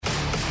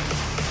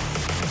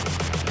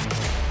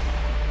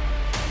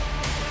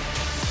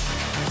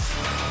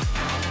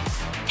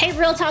Hey,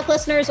 Real Talk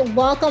listeners,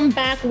 welcome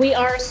back. We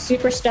are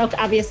super stoked.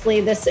 Obviously,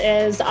 this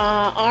is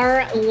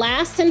our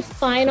last and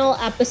final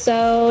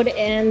episode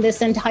in this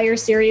entire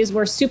series.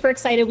 We're super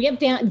excited. We have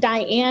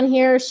Diane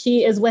here.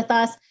 She is with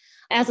us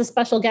as a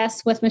special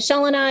guest with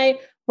Michelle and I.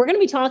 We're going to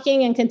be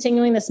talking and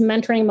continuing this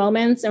mentoring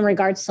moments in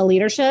regards to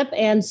leadership.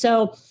 And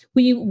so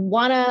we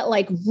want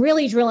to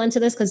really drill into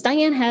this because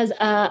Diane has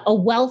a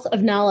wealth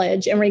of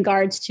knowledge in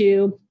regards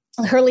to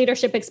her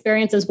leadership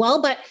experience as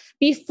well. But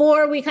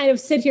before we kind of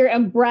sit here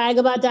and brag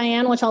about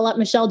Diane, which I'll let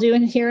Michelle do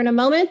here in a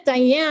moment,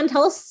 Diane,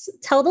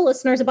 tell the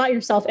listeners about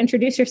yourself.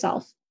 Introduce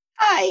yourself.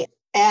 Hi.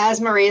 As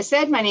Maria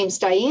said, my name's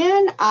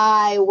Diane.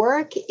 I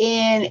work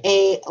in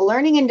a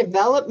learning and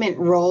development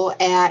role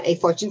at a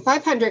Fortune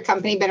 500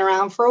 company, been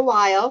around for a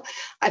while.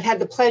 I've had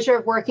the pleasure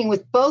of working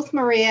with both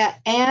Maria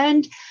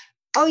and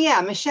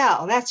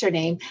Michelle, that's her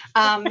name.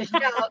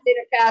 Michelle in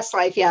a past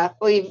life. Yeah,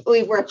 we've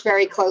worked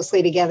very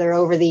closely together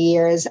over the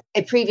years,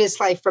 a previous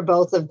life for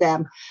both of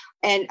them.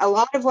 And a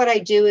lot of what I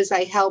do is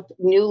I help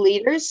new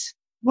leaders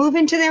move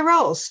into their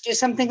roles, do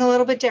something a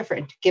little bit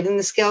different, give them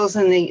the skills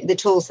and the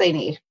tools they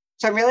need.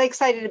 So I'm really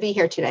excited to be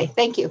here today.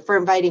 Thank you for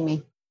inviting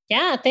me.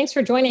 Yeah, thanks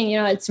for joining.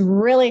 It's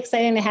really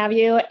exciting to have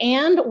you.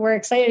 And we're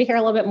excited to hear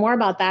a little bit more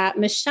about that.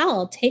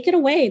 Michelle, take it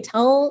away.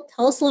 Tell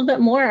us a little bit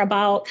more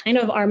about kind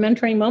of our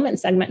mentoring moment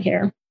segment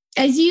here.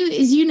 As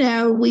you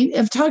know, we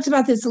have talked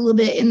about this a little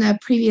bit in the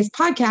previous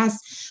podcast,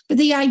 but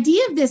the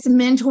idea of this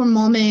mentor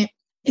moment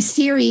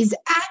series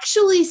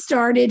actually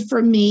started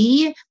for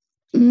me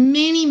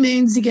many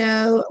moons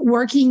ago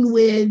working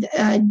with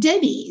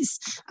Denny's.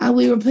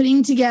 We were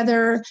putting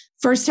together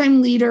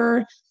first-time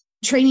leader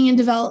training and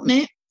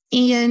development.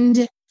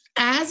 And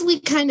as we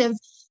kind of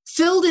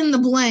filled in the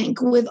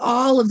blank with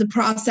all of the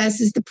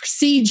processes, the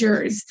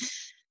procedures,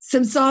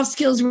 some soft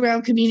skills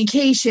around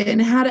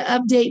communication, how to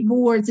update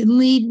boards and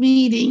lead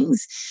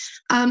meetings,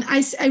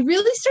 I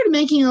really started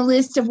making a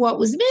list of what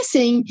was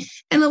missing.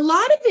 And a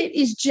lot of it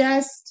is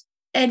just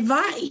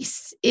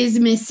advice is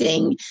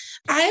missing.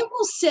 I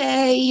will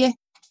say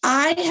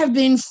I have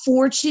been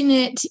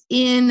fortunate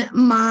in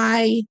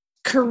my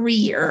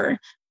career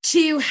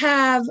to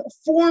have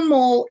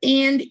formal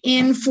and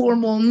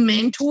informal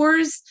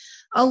mentors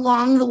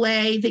along the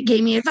way that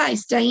gave me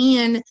advice.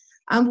 Diane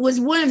was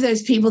one of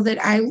those people that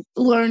I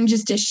learned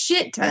just a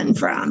shit ton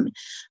from.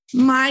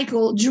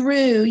 Michael,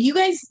 Drew, you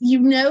guys, you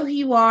know who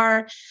you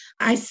are.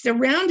 I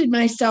surrounded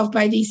myself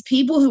by these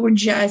people who were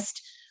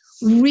just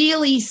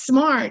really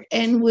smart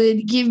and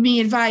would give me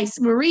advice.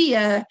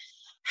 Maria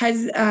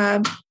has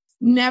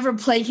never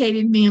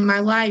placated me in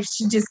my life.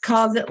 She just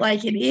calls it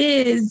like it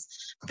is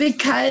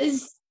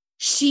because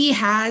she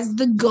has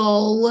the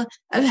goal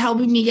of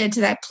helping me get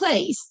to that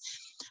place.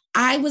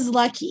 I was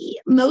lucky.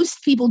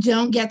 Most people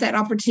don't get that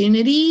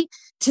opportunity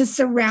to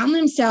surround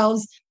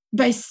themselves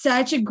by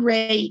such a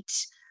great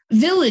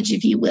village,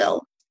 if you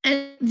will.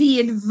 And the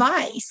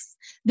advice,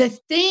 the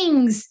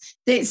things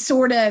that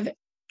sort of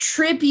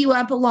trip you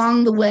up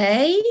along the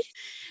way,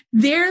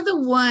 they're the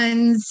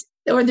ones,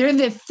 or they're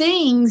the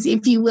things,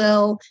 if you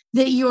will,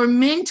 that your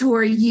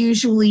mentor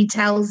usually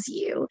tells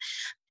you.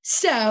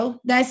 So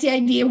that's the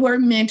idea where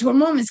mentor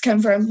moments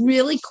come from.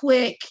 Really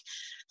quick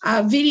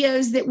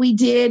videos that we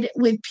did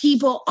with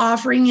people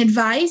offering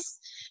advice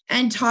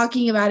and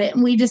talking about it.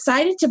 And we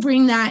decided to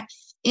bring that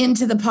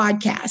into the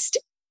podcast.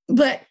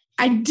 But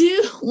I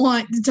do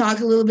want to talk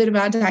a little bit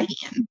about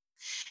Diane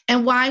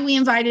and why we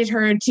invited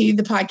her to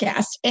the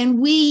podcast. And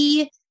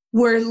we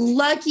were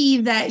lucky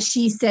that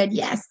she said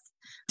yes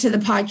to the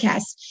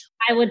podcast.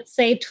 I would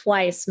say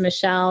twice,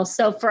 Michelle.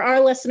 So for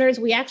our listeners,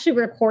 we actually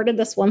recorded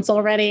this once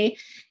already,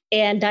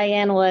 and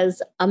Diane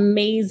was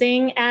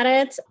amazing at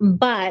it,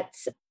 but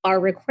our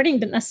recording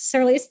didn't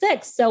necessarily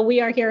stick. So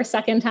we are here a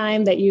second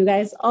time that you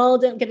guys all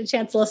didn't get a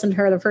chance to listen to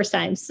her the first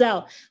time.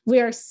 So we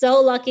are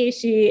so lucky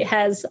she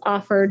has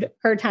offered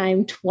her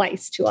time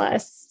twice to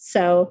us.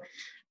 So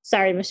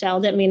sorry,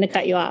 Michelle, didn't mean to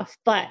cut you off,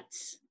 but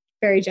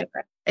very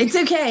generous. It's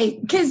okay.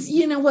 Because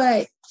you know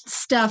what?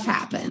 Stuff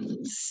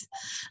happens.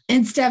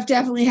 And stuff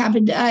definitely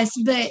happened to us.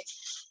 But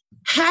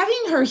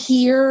having her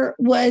here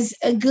was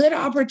a good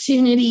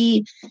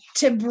opportunity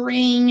to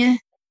bring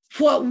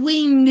what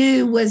we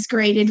knew was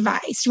great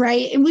advice,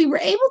 right? And we were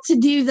able to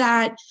do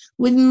that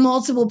with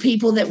multiple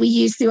people that we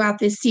used throughout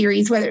this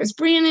series, whether it was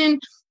Brandon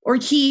or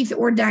Keith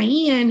or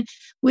Diane.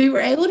 We were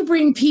able to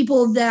bring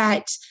people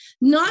that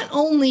not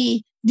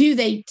only do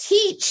they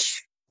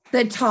teach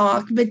the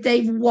talk, but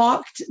they've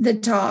walked the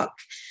talk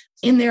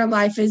in their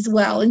life as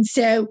well. And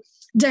so,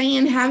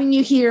 Diane, having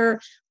you here,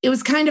 it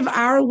was kind of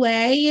our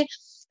way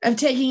of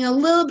taking a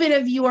little bit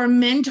of your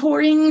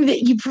mentoring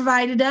that you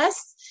provided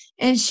us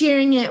and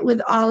sharing it with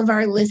all of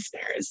our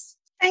listeners.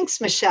 Thanks,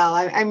 Michelle.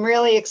 I'm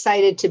really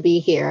excited to be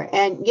here.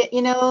 And,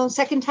 you know,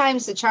 second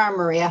time's the charm,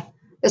 Maria.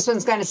 This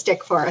one's going to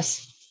stick for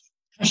us.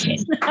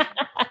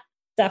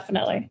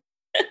 Definitely.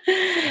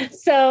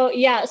 So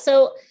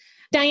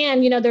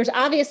Diane, there's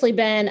obviously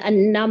been a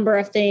number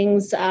of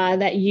things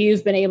that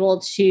you've been able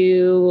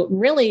to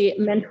really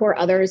mentor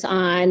others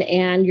on,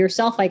 and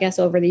yourself, I guess,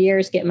 over the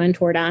years get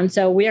mentored on.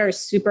 So we are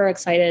super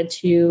excited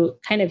to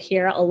kind of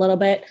hear a little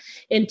bit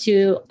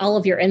into all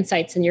of your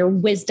insights and your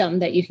wisdom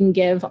that you can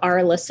give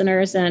our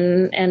listeners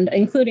and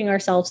including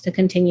ourselves to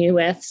continue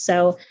with.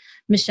 So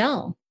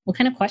Michelle, what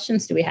kind of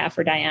questions do we have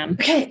for Diane?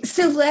 Okay,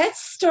 so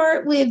let's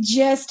start with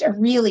just a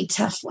really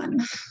tough one.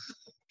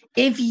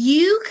 If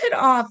you could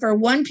offer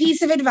one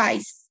piece of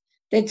advice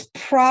that's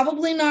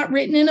probably not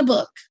written in a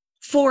book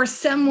for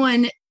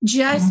someone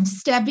just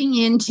stepping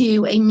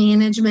into a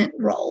management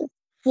role,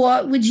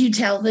 what would you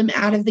tell them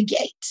out of the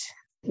gate?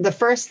 The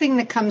first thing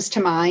that comes to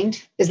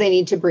mind is they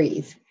need to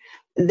breathe.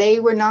 They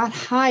were not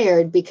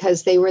hired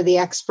because they were the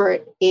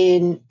expert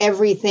in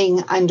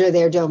everything under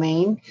their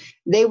domain.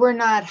 They were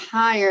not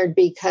hired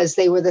because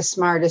they were the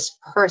smartest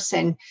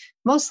person.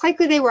 Most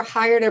likely they were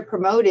hired or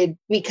promoted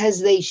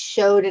because they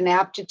showed an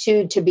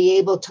aptitude to be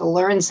able to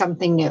learn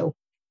something new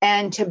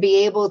and to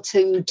be able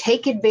to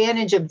take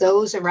advantage of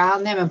those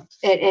around them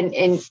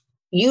and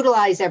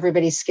utilize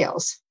everybody's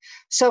skills.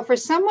 So for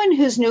someone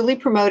who's newly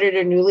promoted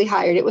or newly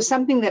hired, it was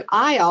something that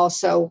I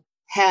also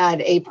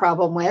had a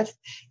problem with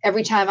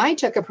every time I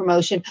took a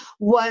promotion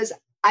was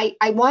I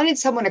wanted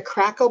someone to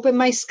crack open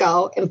my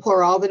skull and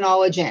pour all the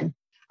knowledge in.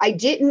 I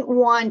didn't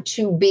want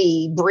to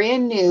be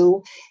brand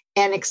new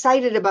and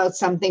excited about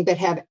something, but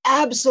have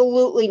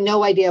absolutely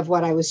no idea of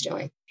what I was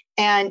doing.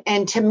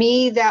 And to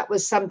me, that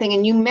was something,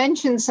 and you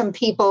mentioned some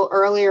people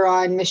earlier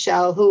on,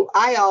 Michelle, who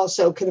I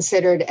also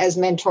considered as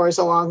mentors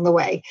along the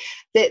way,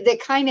 that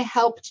kind of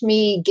helped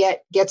me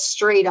get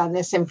straight on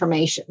this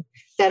information,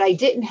 that I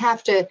didn't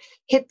have to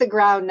hit the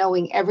ground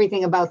knowing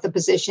everything about the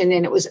position.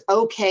 And it was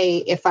okay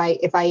if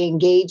I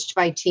engaged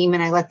my team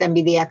and I let them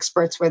be the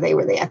experts where they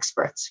were the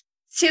experts.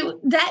 So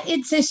that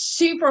it's a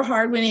super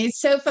hard one.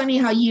 It's so funny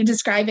how you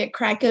describe it,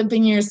 crack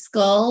open your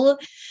skull,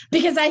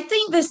 because I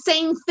think the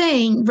same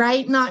thing,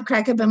 right? Not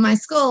crack open my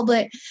skull,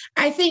 but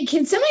I think,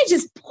 can somebody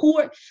just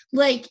pour,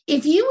 like,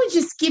 if you would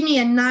just give me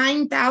a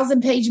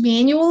 9,000 page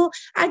manual,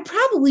 I'd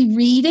probably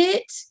read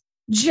it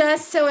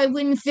just so I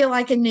wouldn't feel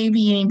like a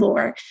newbie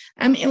anymore.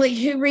 I mean, like,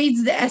 who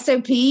reads the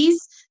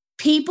SOPs?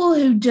 People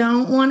who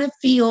don't want to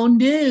feel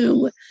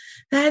new.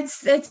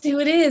 That's who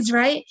it is,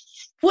 right?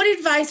 What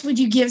advice would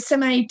you give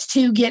somebody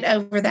to get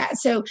over that?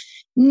 So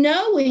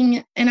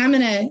knowing, and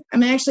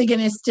I'm actually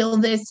going to steal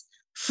this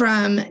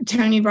from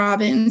Tony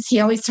Robbins. He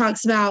always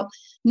talks about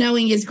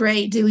knowing is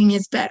great, doing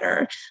is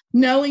better.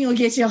 Knowing will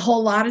get you a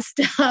whole lot of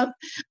stuff,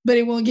 but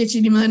it won't get you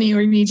any money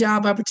or any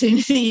job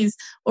opportunities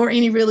or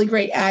any really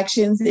great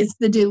actions. It's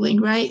the doing,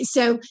 right?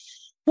 So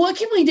what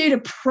can we do to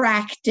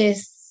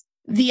practice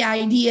the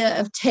idea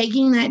of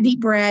taking that deep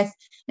breath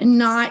and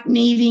not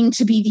needing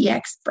to be the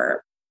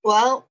expert?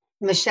 Well,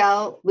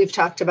 Michelle, we've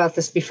talked about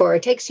this before.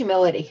 It takes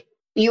humility.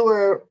 You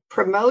were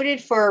promoted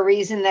for a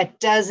reason.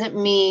 That doesn't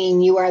mean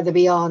you are the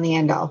be all and the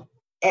end all.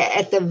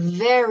 At the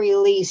very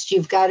least,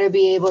 you've got to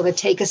be able to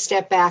take a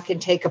step back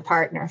and take a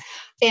partner.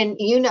 And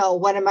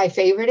one of my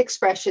favorite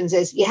expressions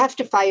is you have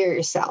to fire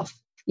yourself.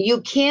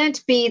 You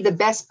can't be the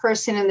best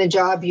person in the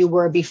job you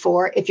were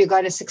before if you're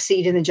going to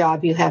succeed in the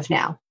job you have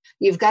now.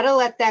 You've got to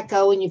let that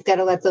go, and you've got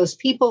to let those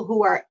people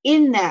who are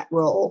in that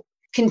role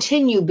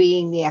continue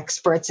being the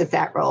experts at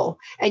that role.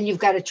 And you've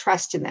got to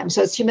trust in them.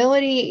 So it's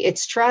humility,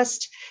 it's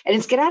trust, and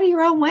it's get out of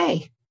your own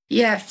way.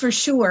 Yeah, for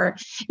sure.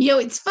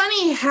 It's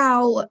funny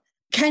how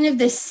kind of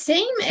the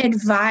same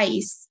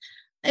advice,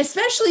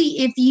 especially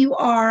if you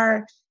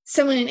are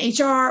someone in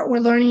HR or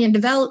learning and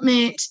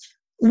development,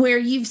 where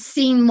you've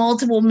seen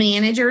multiple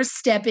managers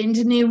step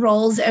into new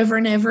roles over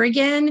and over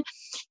again,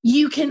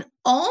 you can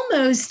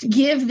almost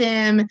give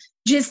them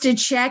just a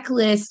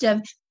checklist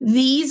of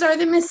these are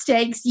the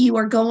mistakes you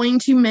are going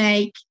to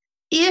make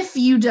if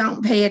you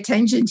don't pay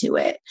attention to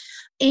it.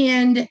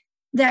 And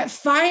that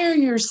fire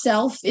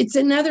yourself, it's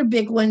another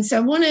big one. So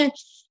I want to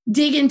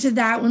dig into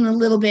that one a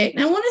little bit.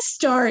 And I want to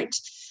start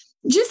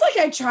just like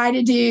I try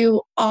to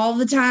do all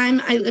the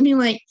time. I mean,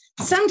 like,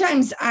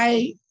 sometimes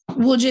I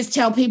will just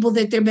tell people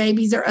that their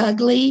babies are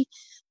ugly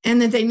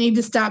and that they need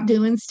to stop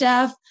doing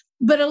stuff.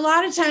 But a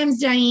lot of times,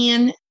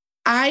 Diane,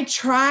 I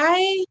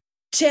try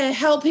to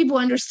help people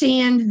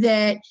understand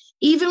that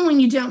even when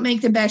you don't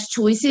make the best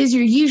choices,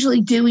 you're usually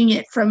doing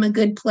it from a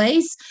good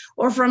place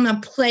or from a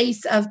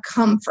place of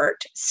comfort.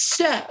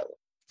 So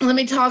let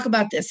me talk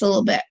about this a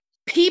little bit.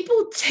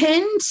 People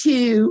tend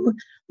to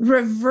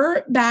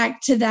revert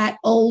back to that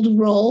old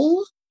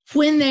role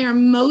when they are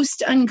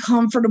most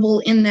uncomfortable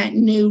in that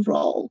new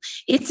role.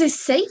 It's a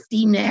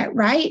safety net,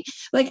 right?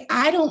 Like,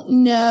 I don't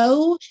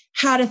know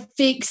how to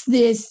fix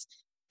this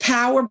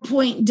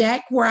PowerPoint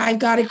deck where I've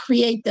got to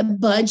create the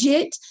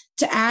budget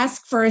to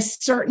ask for a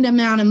certain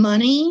amount of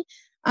money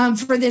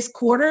for this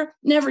quarter.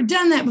 Never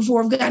done that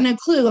before. I've got no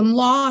clue. I'm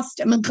lost.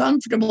 I'm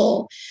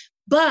uncomfortable.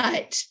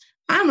 But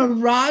I'm a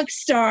rock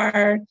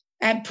star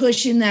at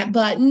pushing that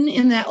button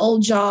in that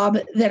old job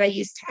that I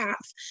used to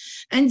have.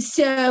 And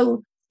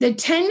so the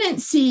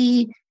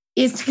tendency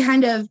is to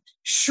kind of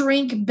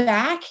shrink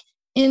back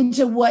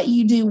into what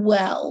you do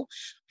well.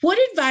 What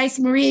advice,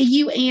 Maria,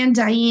 you and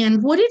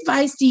Diane, what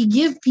advice do you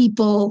give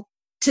people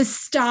to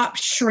stop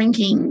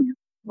shrinking?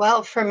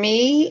 Well, for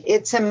me,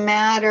 it's a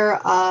matter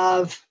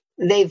of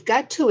they've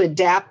got to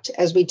adapt,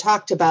 as we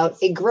talked about,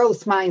 a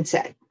growth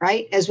mindset,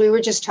 right? As we were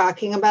just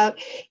talking about,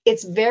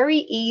 it's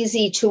very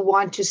easy to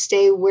want to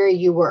stay where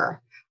you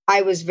were.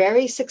 I was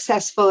very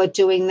successful at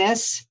doing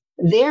this.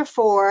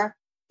 Therefore,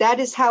 that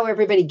is how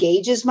everybody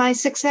gauges my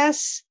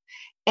success.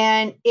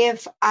 And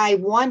if I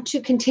want to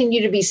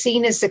continue to be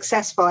seen as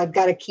successful, I've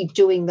got to keep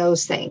doing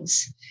those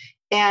things.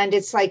 And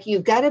it's like,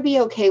 you've got to be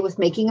okay with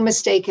making a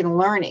mistake and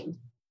learning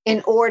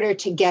in order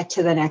to get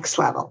to the next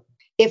level.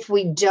 If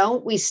we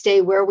don't, we stay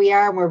where we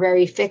are and we're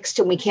very fixed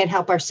and we can't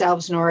help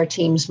ourselves nor our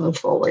teams move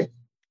forward.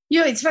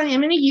 It's funny.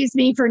 I'm going to use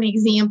me for an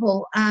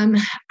example.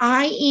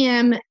 I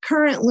am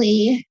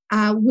currently,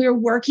 we're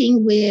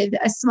working with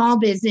a small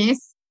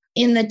business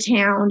in the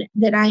town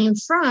that I am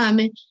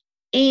from.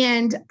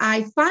 And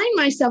I find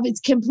myself,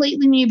 it's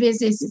completely new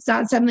business. It's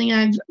not something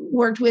I've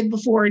worked with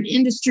before, an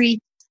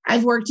industry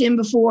I've worked in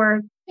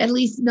before, at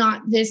least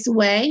not this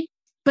way.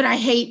 But I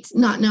hate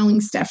not knowing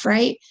stuff,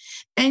 right?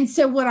 And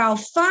so what I'll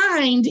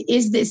find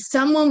is that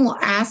someone will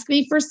ask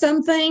me for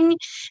something.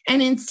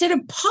 And instead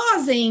of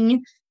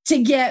pausing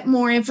to get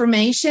more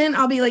information,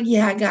 I'll be like,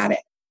 yeah, I got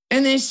it.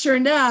 And then sure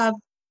enough,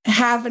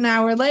 half an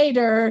hour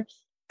later,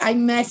 I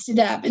messed it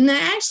up. And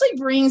that actually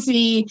brings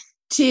me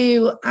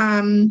to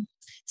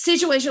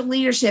situational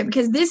leadership,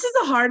 because this is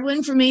a hard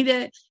one for me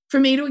to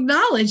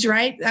acknowledge,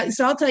 right?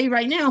 So I'll tell you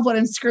right now what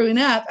I'm screwing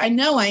up. I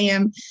know I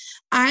am.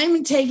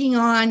 I'm taking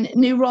on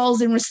new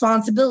roles and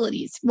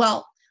responsibilities.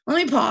 Well, let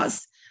me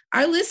pause.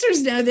 Our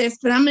listeners know this,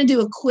 but I'm going to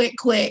do a quick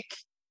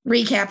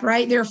recap,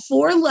 right? There are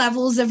 4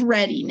 levels of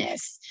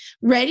readiness.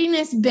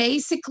 Readiness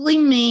basically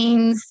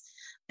means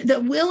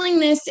the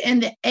willingness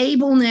and the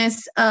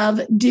ableness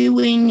of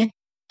doing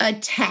a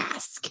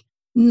task,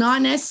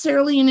 not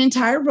necessarily an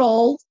entire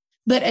role,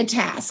 but a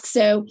task.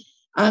 So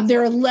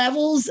there are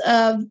levels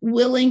of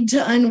willing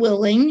to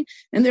unwilling,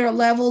 and there are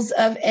levels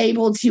of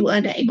able to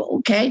unable,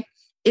 okay?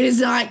 It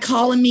is not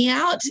calling me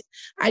out.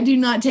 I do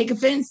not take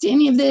offense to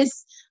any of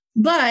this,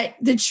 but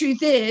the truth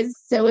is,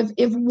 so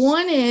if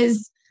 1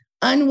 is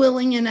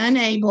unwilling and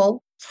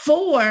unable,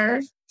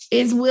 4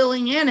 is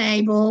willing and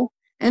able,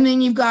 and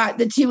then you've got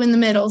the 2 in the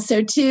middle.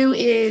 So 2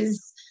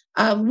 is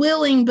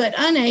willing but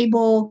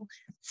unable,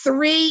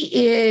 3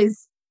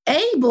 is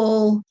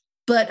able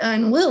but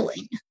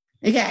unwilling.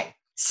 Okay,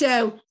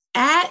 so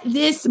at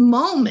this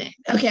moment,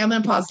 okay, I'm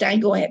going to pause, Diane,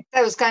 go ahead.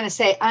 I was going to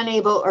say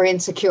unable or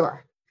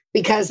insecure,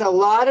 because a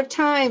lot of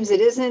times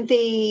it isn't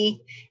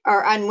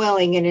or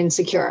unwilling and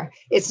insecure.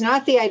 It's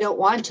not I don't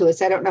want to,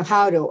 it's I don't know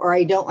how to, or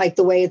I don't like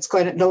the way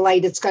the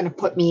light it's going to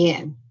put me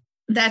in.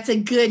 That's a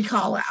good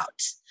call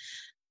out.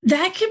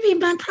 That could be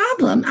my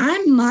problem.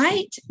 I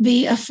might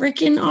be a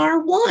freaking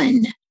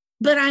R1,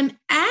 but I'm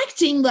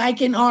acting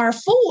like an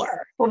R4.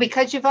 Well,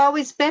 because you've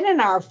always been an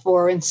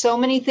R4 in so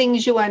many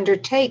things you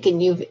undertake,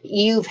 and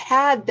you've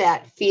had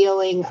that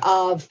feeling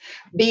of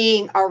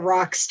being a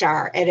rock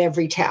star at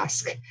every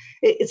task.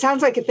 It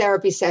sounds like a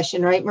therapy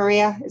session, right,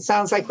 Maria? It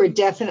sounds like we're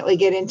definitely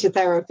getting into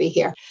therapy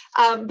here.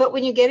 But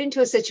when you get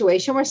into a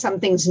situation where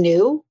something's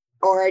new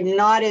or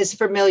not as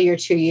familiar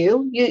to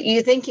you,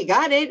 you think you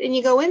got it, and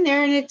you go in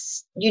there and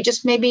you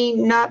just maybe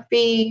not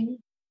be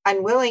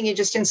unwilling, you're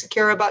just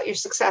insecure about your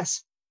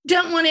success.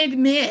 Don't want to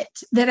admit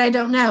that I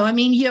don't know. I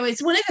mean,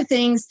 it's one of the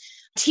things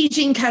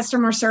teaching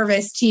customer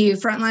service to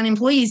frontline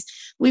employees.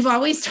 We've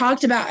always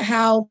talked about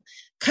how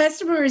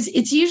customers,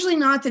 it's usually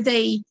not that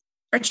they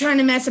are trying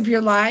to mess up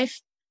your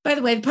life. By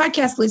the way, the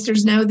podcast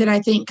listeners know that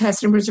I think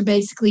customers are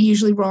basically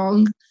usually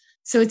wrong.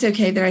 So it's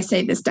okay that I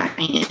say this,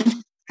 Diane.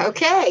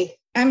 Okay.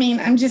 I mean,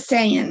 I'm just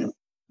saying,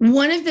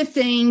 one of the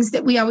things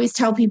that we always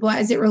tell people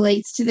as it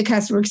relates to the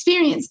customer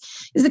experience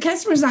is the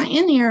customer's not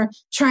in there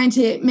trying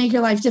to make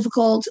your life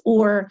difficult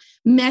or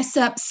mess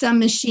up some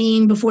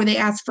machine before they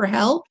ask for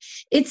help.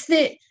 It's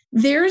that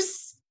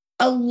there's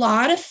a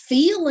lot of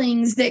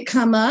feelings that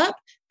come up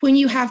when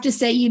you have to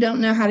say you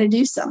don't know how to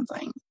do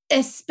something,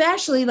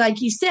 especially, like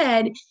you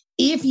said,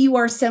 if you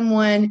are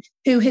someone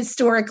who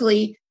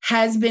historically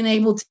has been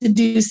able to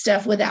do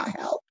stuff without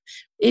help.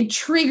 It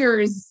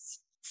triggers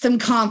some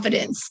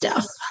confidence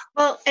stuff.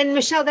 Well, and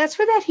Michelle, that's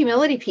where that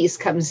humility piece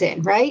comes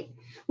in, right?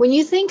 When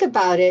you think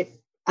about it,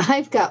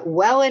 I've got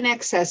well in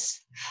excess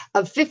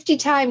of 50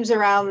 times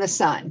around the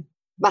sun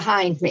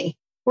behind me.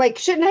 Like,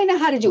 shouldn't I know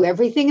how to do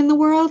everything in the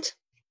world?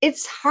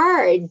 It's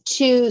hard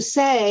to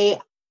say,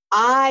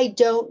 I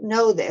don't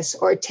know this,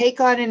 or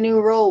take on a new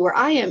role where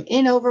I am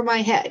in over my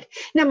head.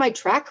 Now, my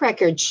track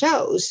record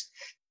shows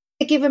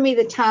given me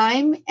the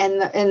time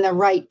and the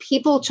right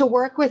people to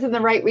work with and the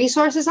right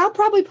resources, I'll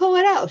probably pull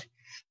it out.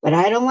 But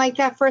I don't like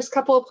that first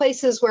couple of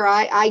places where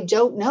I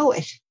don't know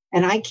it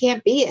and I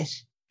can't be it.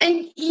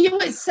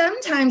 And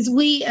sometimes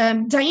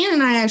Diane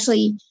and I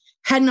actually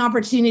had an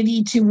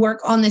opportunity to work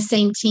on the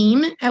same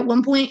team at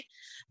one point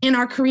in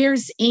our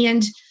careers.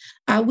 And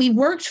we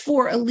worked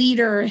for a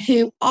leader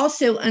who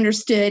also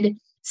understood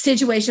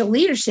situational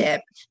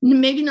leadership.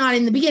 Maybe not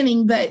in the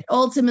beginning, but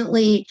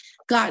ultimately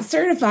got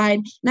certified.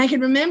 And I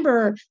can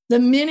remember the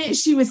minute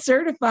she was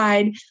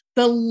certified,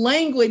 the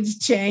language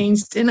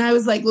changed. And I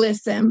was like,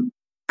 listen,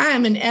 I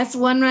am an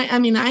S1 right. I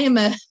mean, I am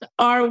a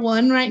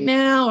R1 right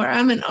now, or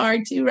I'm an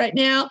R2 right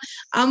now.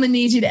 I'm going to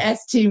need you to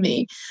S2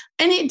 me.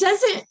 And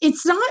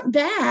it's not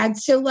bad.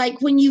 So like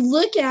when you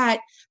look at,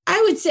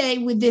 I would say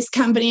with this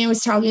company I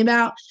was talking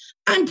about,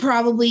 I'm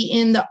probably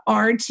in the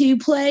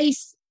R2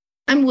 place.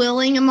 I'm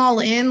willing, I'm all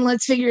in,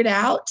 let's figure it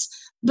out.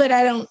 But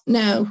I don't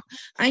know.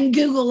 I can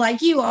Google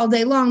like you all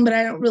day long, but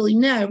I don't really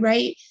know,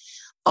 right?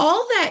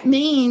 All that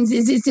means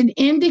is it's an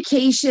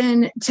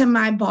indication to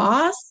my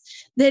boss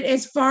that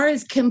as far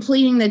as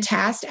completing the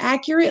task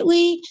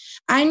accurately,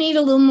 I need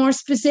a little more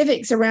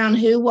specifics around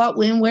who, what,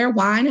 when, where,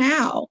 why, and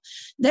how.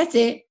 That's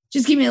it.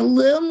 Just give me a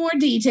little more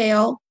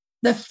detail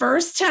the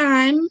first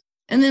time,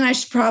 and then I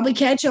should probably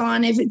catch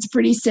on if it's a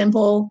pretty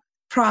simple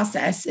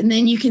process. And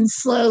then you can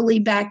slowly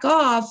back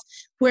off,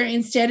 where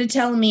instead of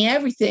telling me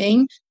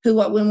everything, who,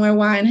 what, when, where,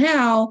 why, and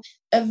how,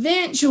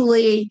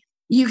 eventually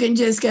you can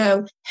just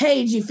go,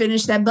 hey, did you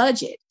finish that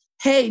budget?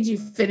 Hey, did you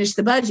finish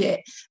the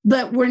budget?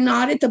 But we're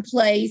not at the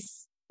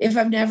place, if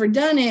I've never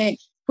done it,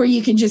 where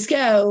you can just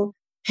go,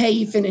 hey,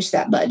 you finished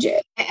that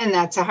budget. And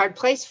that's a hard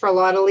place for a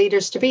lot of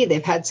leaders to be.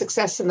 They've had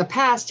success in the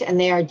past and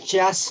they are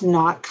just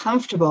not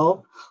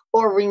comfortable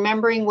or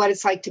remembering what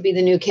it's like to be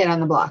the new kid on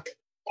the block.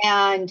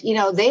 And,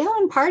 they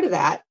own part of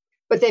that,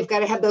 but they've got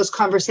to have those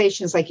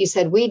conversations, like you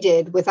said, we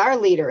did with our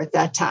leader at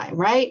that time,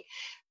 right?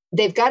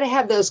 They've got to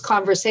have those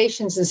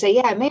conversations and say,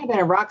 yeah, I may have been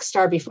a rock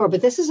star before,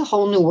 but this is a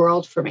whole new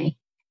world for me.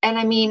 And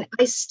I mean,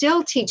 I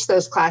still teach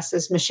those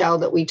classes, Michelle,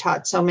 that we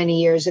taught so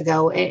many years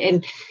ago.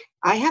 And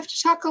I have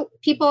to talk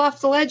people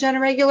off the ledge on a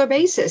regular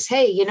basis.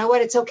 Hey, you know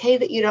what? It's okay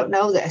that you don't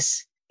know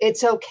this.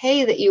 It's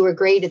okay that you were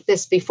great at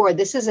this before.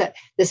 This is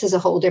a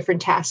whole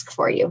different task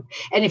for you.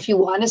 And if you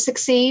want to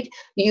succeed,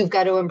 you've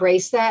got to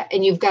embrace that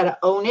and you've got to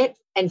own it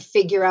and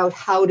figure out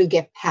how to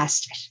get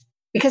past it,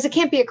 because it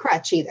can't be a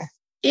crutch either.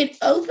 It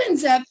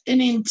opens up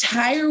an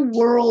entire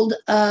world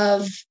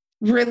of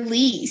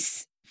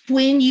release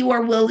when you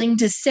are willing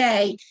to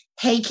say,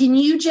 hey, can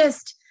you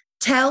just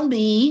tell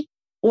me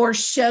or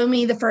show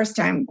me the first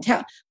time?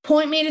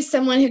 Point me to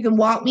someone who can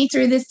walk me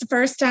through this the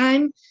first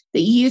time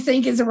that you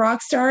think is a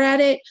rock star at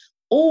it?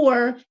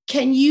 Or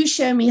can you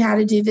show me how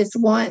to do this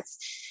once?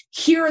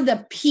 Here are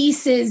the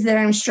pieces that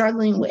I'm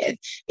struggling with.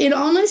 It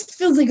almost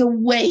feels like a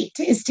weight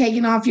is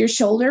taken off your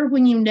shoulder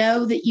when you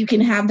know that you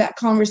can have that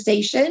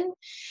conversation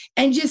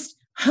and just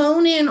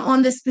hone in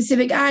on the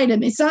specific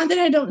item. It's not that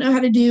I don't know how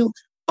to do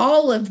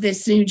all of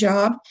this new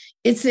job.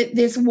 It's that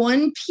this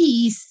one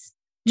piece,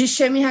 just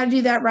show me how to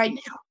do that right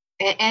now.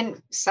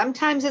 And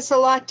sometimes it's a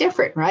lot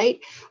different, right?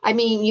 I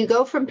mean, you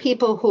go from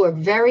people who are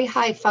very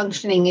high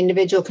functioning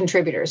individual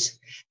contributors.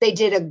 They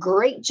did a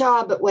great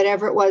job at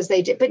whatever it was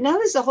they did, but now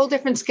there's a whole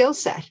different skill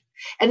set.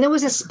 And there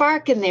was a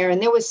spark in there, and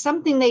there was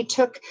something they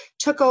took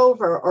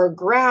over or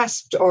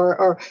grasped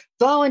or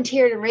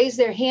volunteered and raised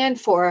their hand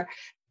for,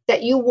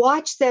 that you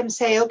watch them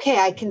say, okay,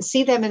 I can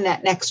see them in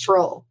that next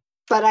role.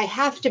 But I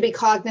have to be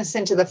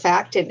cognizant of the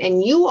fact,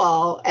 and you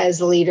all as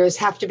leaders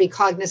have to be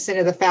cognizant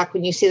of the fact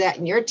when you see that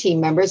in your team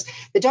members,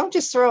 that don't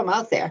just throw them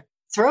out there.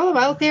 Throw them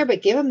out there,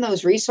 but give them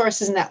those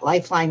resources and that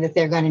lifeline that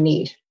they're going to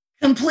need.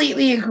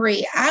 Completely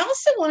agree. I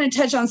also want to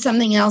touch on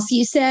something else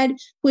you said,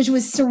 which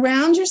was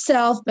surround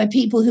yourself by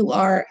people who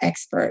are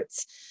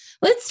experts.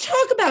 Let's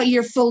talk about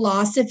your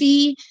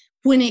philosophy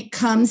when it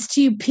comes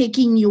to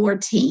picking your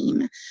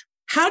team.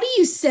 How do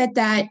you set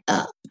that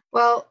up?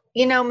 Well,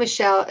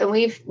 Michelle, and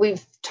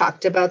we've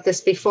talked about this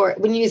before.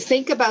 When you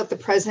think about the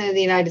president of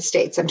the United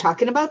States, I'm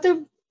talking about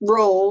the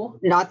role,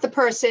 not the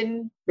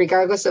person,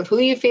 regardless of who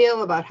you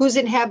feel about who's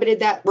inhabited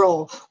that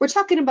role. We're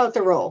talking about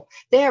the role.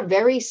 They are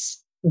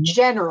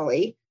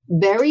generally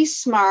very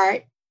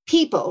smart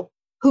people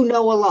who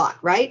know a lot,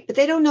 right? But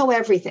they don't know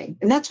everything.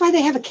 And that's why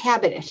they have a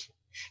cabinet,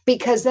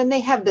 because then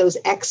they have those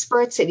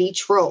experts at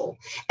each role.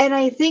 And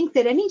I think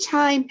that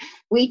anytime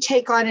we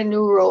take on a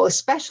new role,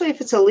 especially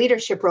if it's a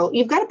leadership role,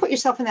 you've got to put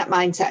yourself in that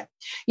mindset.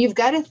 You've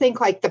got to think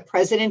like the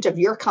president of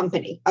your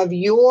company, of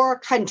your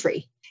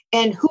country,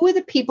 and who are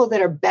the people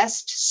that are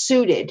best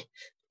suited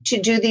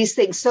to do these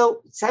things.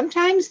 So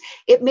sometimes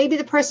it may be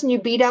the person you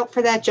beat out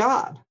for that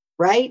job,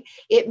 right?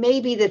 It may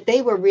be that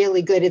they were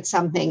really good at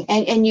something,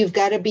 and you've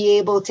got to be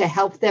able to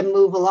help them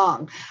move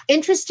along.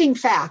 Interesting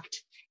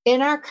fact.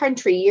 In our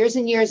country, years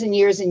and years and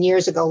years and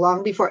years ago,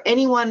 long before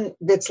anyone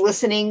that's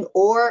listening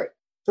or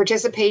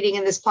participating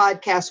in this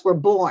podcast were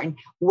born,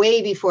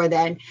 way before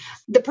then,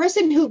 the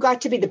person who got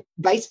to be the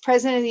vice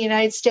president of the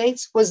United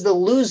States was the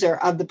loser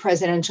of the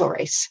presidential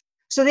race.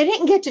 So they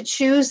didn't get to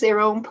choose their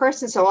own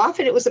person. So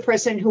often it was the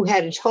person who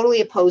had a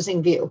totally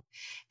opposing view.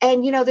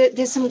 And,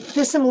 there's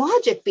some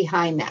logic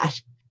behind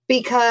that,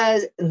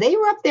 because they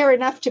were up there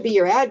enough to be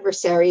your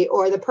adversary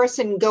or the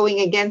person going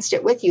against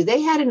it with you. They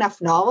had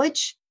enough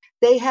knowledge.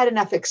 They had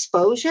enough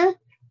exposure.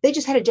 They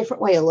just had a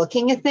different way of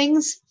looking at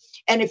things.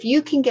 And if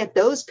you can get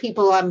those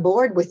people on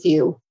board with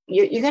you,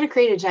 you're going to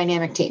create a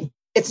dynamic team.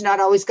 It's not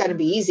always going to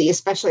be easy,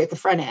 especially at the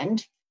front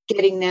end,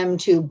 getting them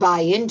to buy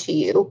into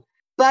you.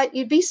 But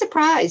you'd be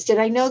surprised. And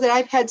I know that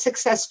I've had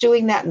success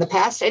doing that in the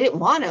past. I didn't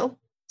want to.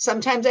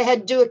 Sometimes I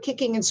had to do it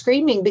kicking and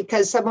screaming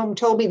because someone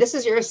told me, this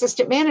is your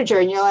assistant manager.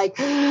 And you're like,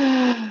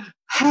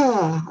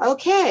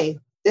 okay,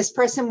 this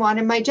person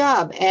wanted my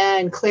job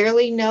and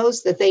clearly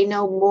knows that they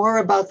know more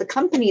about the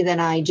company than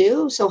I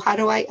do. So how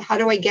do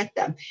I get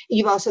them?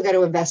 You've also got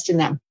to invest in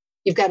them.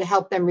 You've got to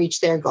help them reach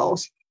their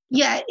goals.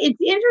 Yeah, it's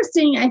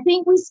interesting. I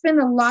think we spend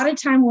a lot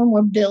of time when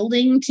we're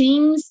building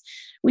teams,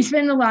 we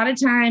spend a lot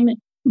of time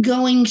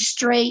going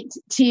straight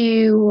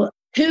to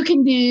who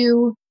can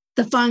do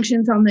the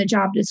functions on the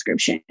job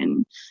description.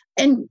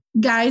 And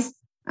guys,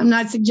 I'm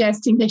not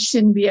suggesting they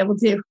shouldn't be able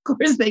to. Of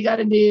course, they got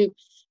to be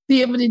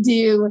able to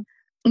do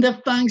the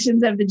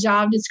functions of the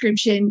job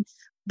description.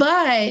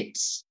 But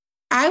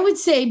I would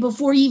say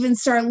before you even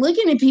start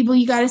looking at people,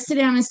 you got to sit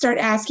down and start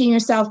asking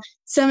yourself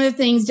some of the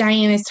things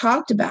Diane has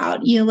talked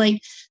about.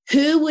 Like,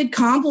 who would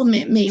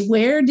compliment me?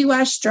 Where do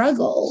I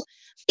struggle?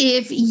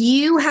 If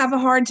you have a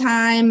hard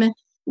time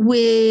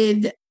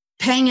with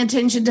paying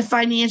attention to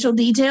financial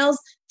details,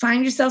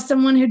 find yourself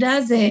someone who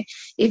does it.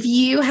 If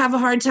you have a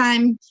hard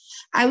time,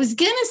 I was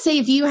going to say,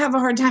 if you have a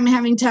hard time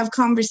having tough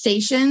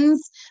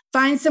conversations,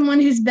 find someone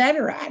who's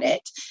better at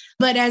it.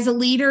 But as a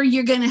leader,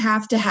 you're going to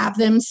have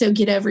them. So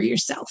get over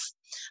yourself.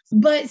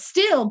 But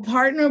still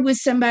partner with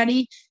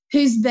somebody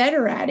who's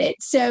better at it.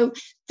 So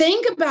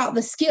think about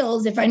the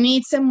skills. If I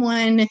need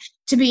someone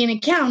to be an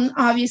accountant,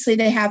 obviously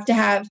they have to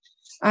have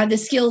the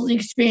skills and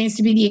experience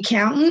to be the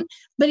accountant.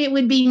 But it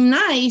would be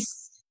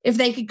nice if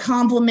they could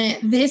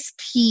complement this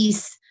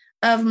piece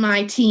of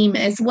my team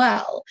as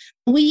well.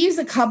 We use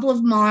a couple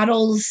of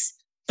models,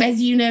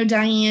 as you know,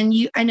 Diane,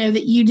 I know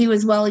that you do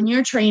as well in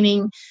your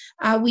training.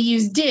 We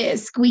use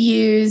DISC, we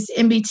use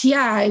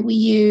MBTI, we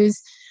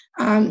use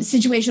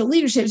situational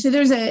leadership. So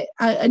there's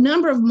a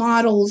number of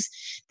models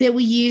that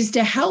we use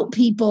to help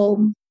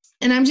people.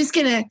 And I'm just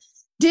going to,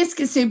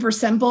 DISC is super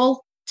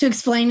simple to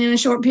explain in a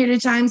short period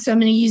of time. So I'm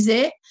going to use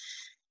it.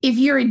 If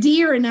you're a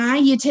D or an I,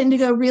 you tend to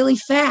go really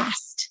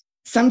fast.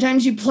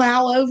 Sometimes you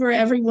plow over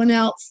everyone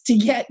else to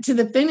get to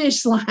the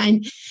finish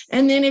line.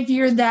 And then if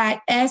you're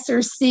that S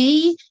or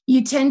C,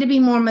 you tend to be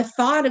more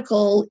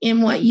methodical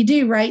in what you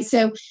do, right?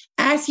 So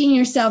asking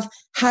yourself,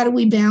 how do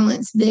we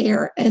balance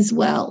there as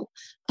well,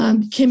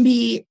 can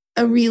be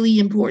a really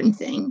important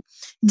thing.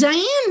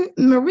 Diane,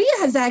 Maria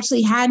has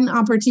actually had an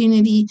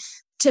opportunity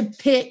to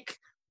pick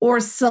or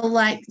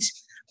select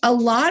a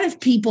lot of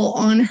people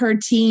on her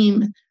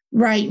team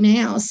right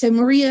now. So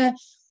Maria,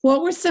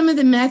 what were some of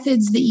the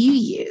methods that you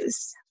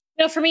use?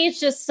 For me, it's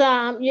just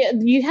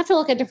you have to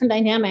look at different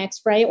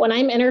dynamics, right? When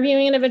I'm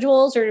interviewing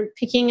individuals or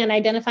picking and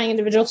identifying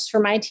individuals for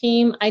my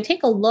team, I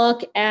take a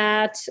look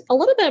at a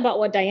little bit about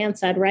what Diane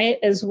said, right?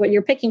 Is what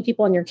you're picking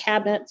people in your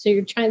cabinet. So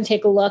you're trying to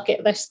take a look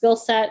at their skill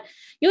set.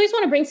 You always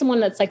want to bring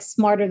someone that's like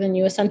smarter than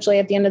you, essentially,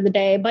 at the end of the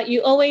day. But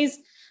you always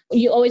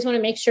want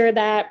to make sure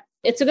that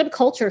it's a good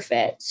culture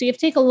fit. So you have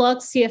to take a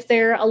look, see if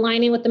they're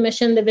aligning with the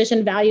mission, the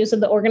vision, values of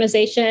the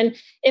organization,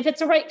 if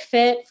it's a right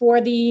fit for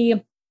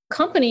the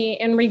company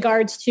in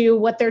regards to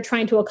what they're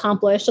trying to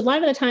accomplish. A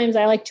lot of the times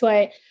I like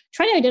to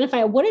try to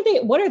identify what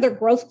are their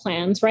growth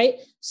plans, right?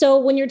 So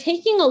when you're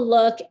taking a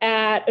look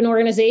at an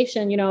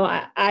organization,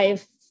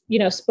 I've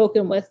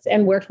spoken with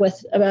and worked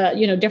with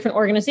different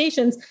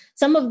organizations.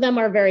 Some of them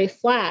are very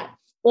flat.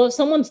 Well, if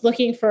someone's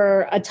looking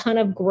for a ton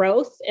of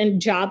growth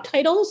and job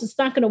titles, it's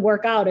not going to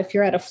work out if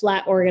you're at a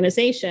flat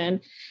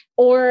organization.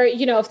 Or,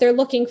 if they're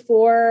looking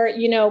for,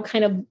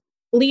 kind of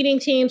leading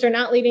teams or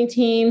not leading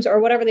teams or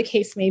whatever the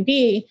case may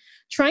be,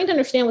 trying to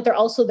understand what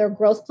their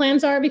growth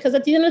plans are, because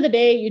at the end of the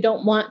day, you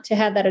don't want to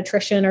have that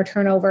attrition or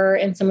turnover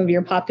in some of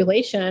your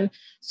population.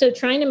 So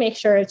trying to make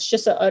sure it's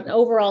just an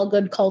overall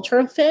good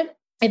culture fit,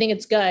 I think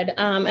it's good.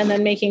 And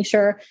then making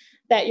sure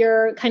that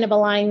you're kind of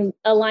aligning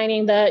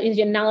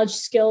the knowledge,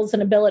 skills,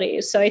 and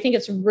abilities. So I think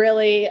it's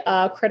really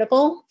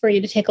critical for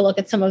you to take a look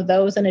at some of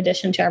those in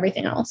addition to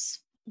everything else.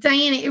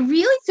 Diana, it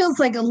really feels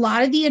like a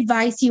lot of the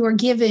advice you are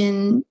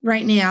given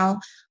right now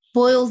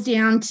boils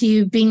down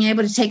to being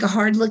able to take a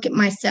hard look at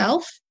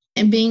myself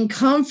and being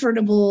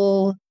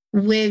comfortable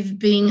with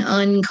being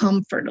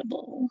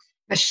uncomfortable.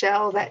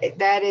 Michelle,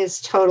 that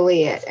is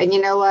totally it. And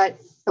you know what?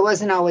 It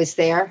wasn't always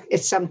there.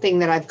 It's something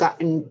that I've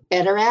gotten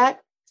better at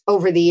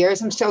over the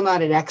years. I'm still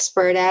not an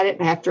expert at it.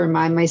 I have to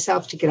remind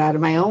myself to get out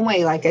of my own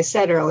way, like I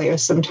said earlier,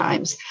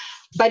 sometimes.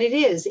 But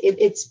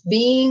it's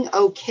being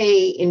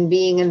okay in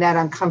being in that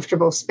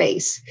uncomfortable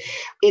space.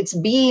 It's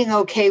being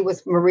okay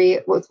with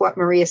what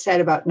Maria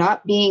said about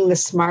not being the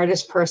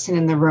smartest person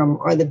in the room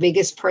or the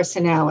biggest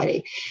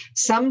personality.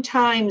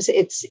 Sometimes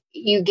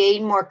you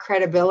gain more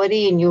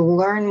credibility and you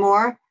learn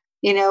more.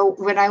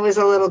 When I was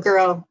a little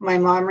girl, my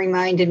mom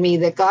reminded me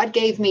that God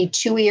gave me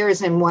 2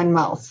 ears and 1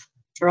 mouth,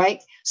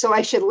 right? So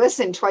I should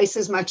listen twice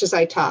as much as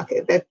I talk.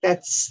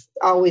 That's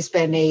always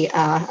been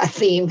a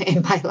theme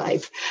in my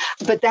life.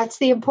 But that's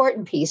the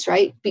important piece,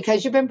 right?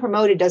 Because you've been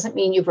promoted doesn't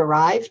mean you've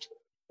arrived.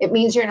 It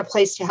means you're in a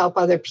place to help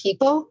other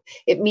people.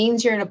 It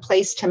means you're in a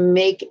place to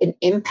make an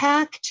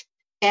impact.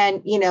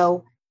 And,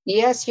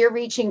 yes, you're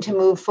reaching to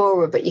move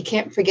forward, but you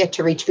can't forget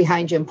to reach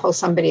behind you and pull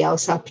somebody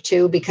else up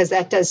too, because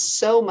that does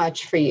so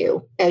much for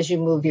you as you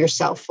move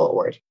yourself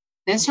forward.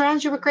 And it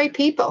surrounds you with great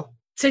people.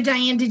 So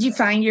Diane, did you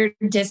find your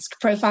DISC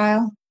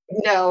profile?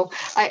 No,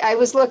 I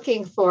was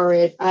looking for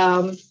it.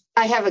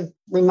 I have a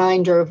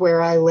reminder of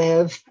where I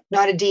live,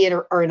 not a D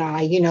or an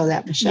I. You know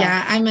that, Michelle.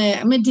 Yeah, I'm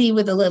a D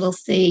with a little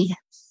C.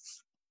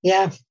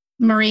 Yeah.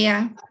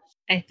 Maria?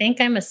 I think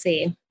I'm a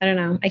C. I don't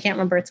know. I can't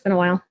remember. It's been a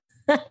while.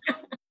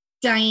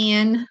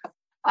 Diane?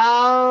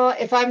 Oh,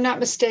 if I'm not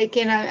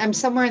mistaken, I'm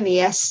somewhere in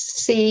the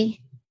SC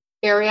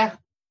area,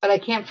 but I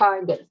can't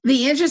find it.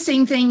 The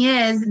interesting thing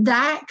is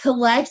that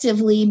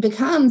collectively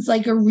becomes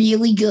like a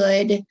really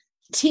good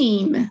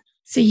team.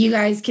 So you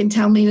guys can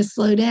tell me to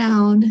slow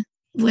down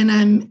when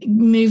I'm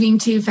moving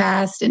too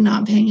fast and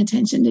not paying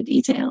attention to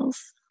details.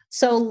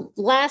 So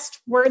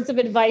last words of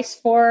advice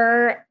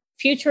for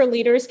future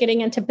leaders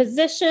getting into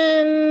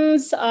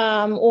positions,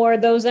 or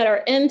those that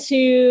are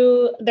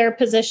into their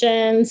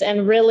positions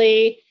and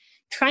really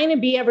trying to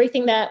be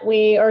everything that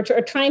we are,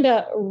 trying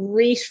to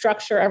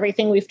restructure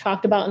everything we've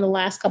talked about in the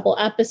last couple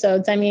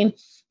episodes. I mean,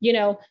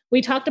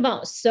 we talked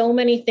about so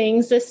many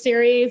things this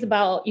series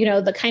about,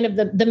 the kind of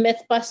the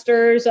myth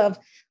busters of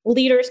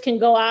leaders can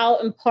go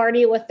out and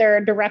party with their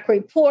direct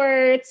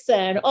reports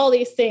and all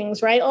these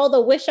things, right? All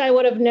the wish I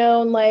would have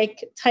known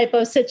like type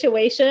of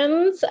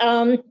situations.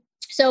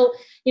 So,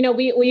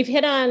 we've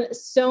hit on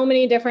so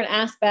many different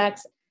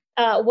aspects.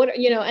 What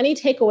any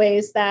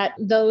takeaways that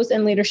those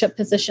in leadership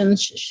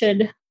positions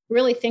should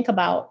really think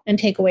about and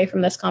take away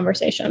from this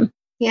conversation?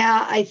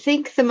 Yeah, I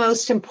think the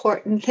most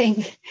important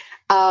thing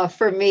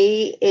for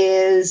me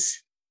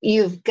is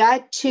you've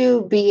got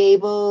to be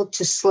able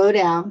to slow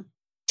down,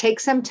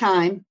 take some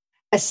time,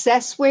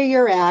 assess where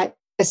you're at,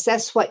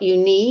 assess what you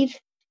need,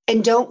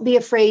 and don't be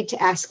afraid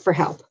to ask for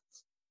help.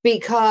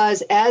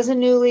 Because as a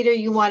new leader,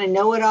 you want to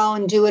know it all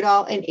and do it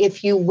all. And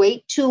if you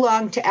wait too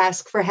long to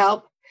ask for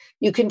help,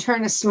 you can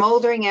turn a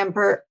smoldering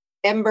ember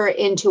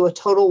into a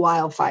total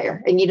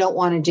wildfire. And you don't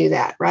want to do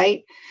that,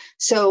 right?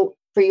 So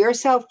for your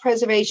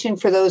self-preservation,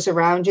 for those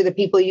around you, the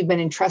people you've been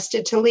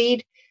entrusted to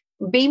lead,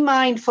 be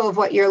mindful of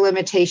what your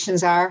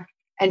limitations are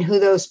and who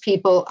those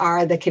people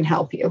are that can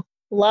help you.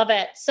 Love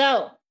it.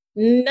 So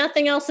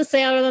nothing else to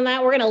say other than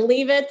that. We're going to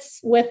leave it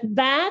with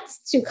that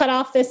to cut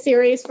off this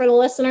series for the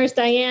listeners.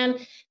 Diane,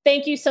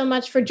 thank you so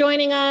much for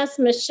joining us.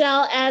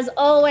 Michelle, as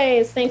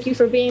always, thank you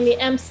for being the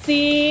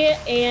MC,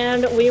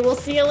 and we will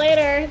see you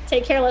later.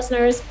 Take care,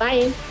 listeners.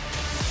 Bye.